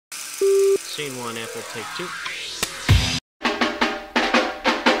Scene 1, Apple, take 2.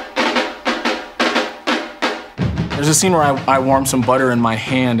 There's a scene where I warm some butter in my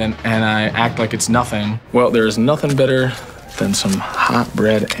hand and I act like it's nothing. Well, there's nothing better than some hot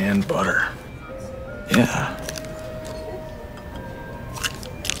bread and butter. Yeah.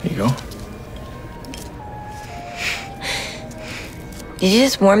 There you go. Did you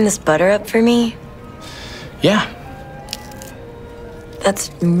just warm this butter up for me? Yeah.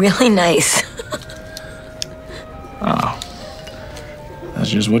 That's really nice. Oh. That's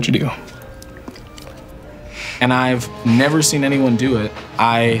just what you do. And I've never seen anyone do it.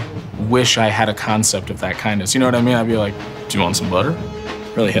 I wish I had a concept of that kindness. You know what I mean? I'd be like, do you want some butter?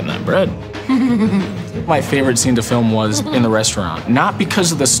 Really hitting that bread. My favorite scene to film was in the restaurant. Not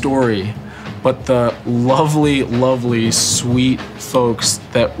because of the story, but the lovely, lovely, sweet folks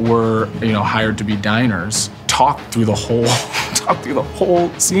that were, hired to be diners talked through the whole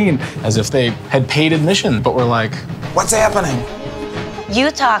scene as if they had paid admission, but were like, what's happening? You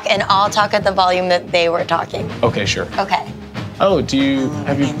talk and I'll talk at the volume that they were talking. Okay, sure. Okay. Oh, have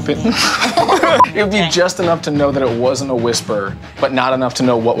you been? It would be just enough to know that it wasn't a whisper, but not enough to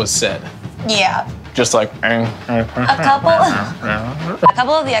know what was said. Yeah. Just like. A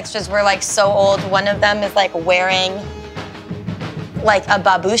couple of the extras were like so old. One of them is like wearing like a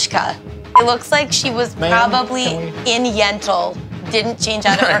babushka. It looks like she was probably in Yentl, didn't change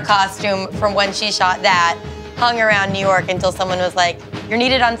out of her costume from when she shot that, hung around New York until someone was like, you're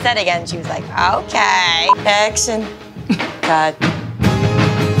needed on set again. She was like, okay, action, cut.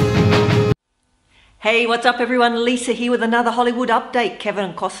 Hey, what's up everyone? Lisa here with another Hollywood update.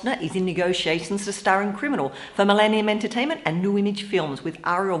 Kevin Costner is in negotiations to star in Criminal for Millennium Entertainment and New Image Films with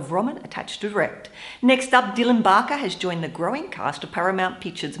Ariel Vroman attached to direct. Next up, Dylan Barker has joined the growing cast of Paramount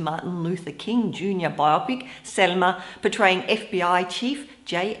Pictures' Martin Luther King Jr. biopic, Selma, portraying FBI Chief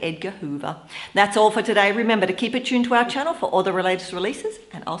J. Edgar Hoover. That's all for today. Remember to keep it tuned to our channel for all the latest releases,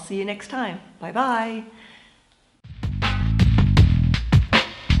 and I'll see you next time. Bye-bye.